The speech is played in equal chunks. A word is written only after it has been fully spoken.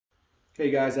Hey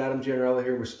guys, Adam Generella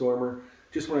here with Stormr.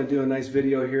 Just want to do a nice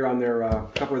video here on their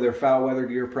couple of their foul weather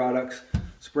gear products.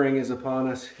 Spring is upon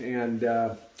us and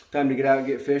time to get out and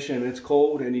get fishing. It's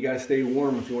cold and you got to stay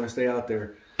warm if you want to stay out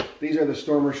there. These are the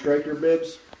Stormr Stryker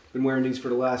bibs. Been wearing these for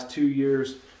the last 2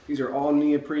 years. These are all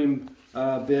neoprene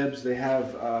bibs. They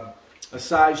have a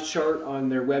size chart on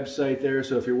their website there,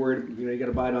 so if you're worried, you got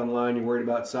to buy it online, you're worried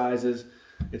about sizes,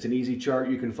 it's an easy chart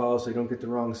you can follow so you don't get the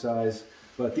wrong size.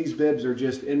 But these bibs are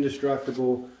just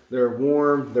indestructible. They're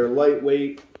warm, they're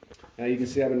lightweight. Now you can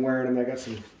see I've been wearing them. I got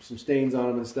some stains on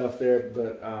them and stuff there,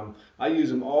 but I use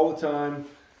them all the time.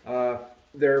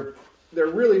 They're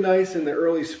really nice in the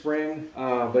early spring,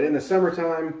 but in the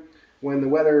summertime, when the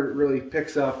weather really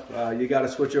picks up, you got to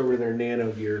switch over to their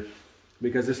nano gear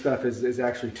because this stuff is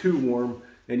actually too warm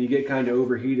and you get kind of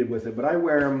overheated with it. But I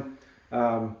wear them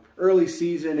early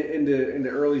season into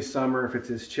early summer if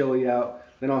it's as chilly out.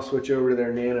 Then I'll switch over to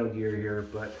their nano gear here.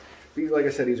 But these, like I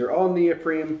said, these are all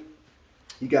neoprene.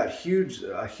 You got a huge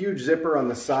zipper on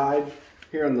the side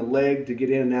here on the leg to get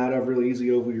in and out of really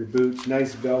easily over your boots.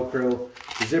 Nice Velcro.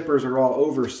 The zippers are all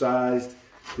oversized.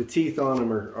 The teeth on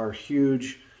them are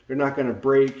huge. They're not going to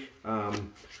break.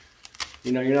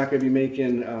 You're not going to be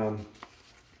making.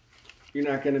 You're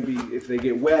not going to be, if they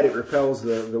get wet, it repels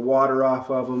the water off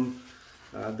of them.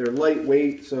 They're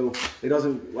lightweight, so it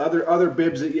doesn't. Other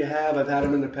bibs that you have, I've had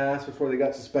them in the past before they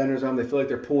got suspenders on. They feel like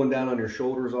they're pulling down on your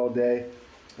shoulders all day.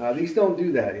 These don't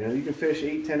do that. You can fish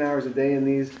 8-10 hours a day in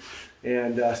these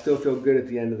and still feel good at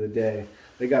the end of the day.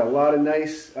 They got a lot of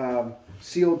nice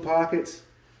sealed pockets.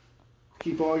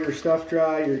 Keep all your stuff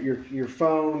dry, your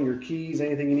phone, your keys,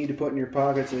 anything you need to put in your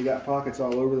pockets. And they got pockets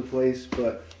all over the place,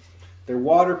 but they're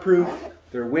waterproof,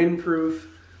 they're windproof.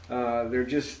 They're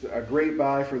just a great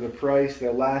buy for the price.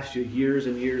 They'll last you years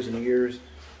and years and years.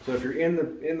 So if you're in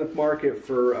the market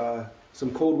for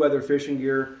some cold weather fishing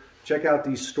gear, check out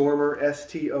these Stormr,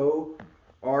 S-T-O-R-M-R.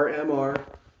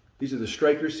 These are the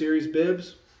Stryker series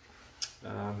bibs.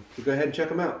 So go ahead and check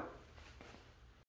them out.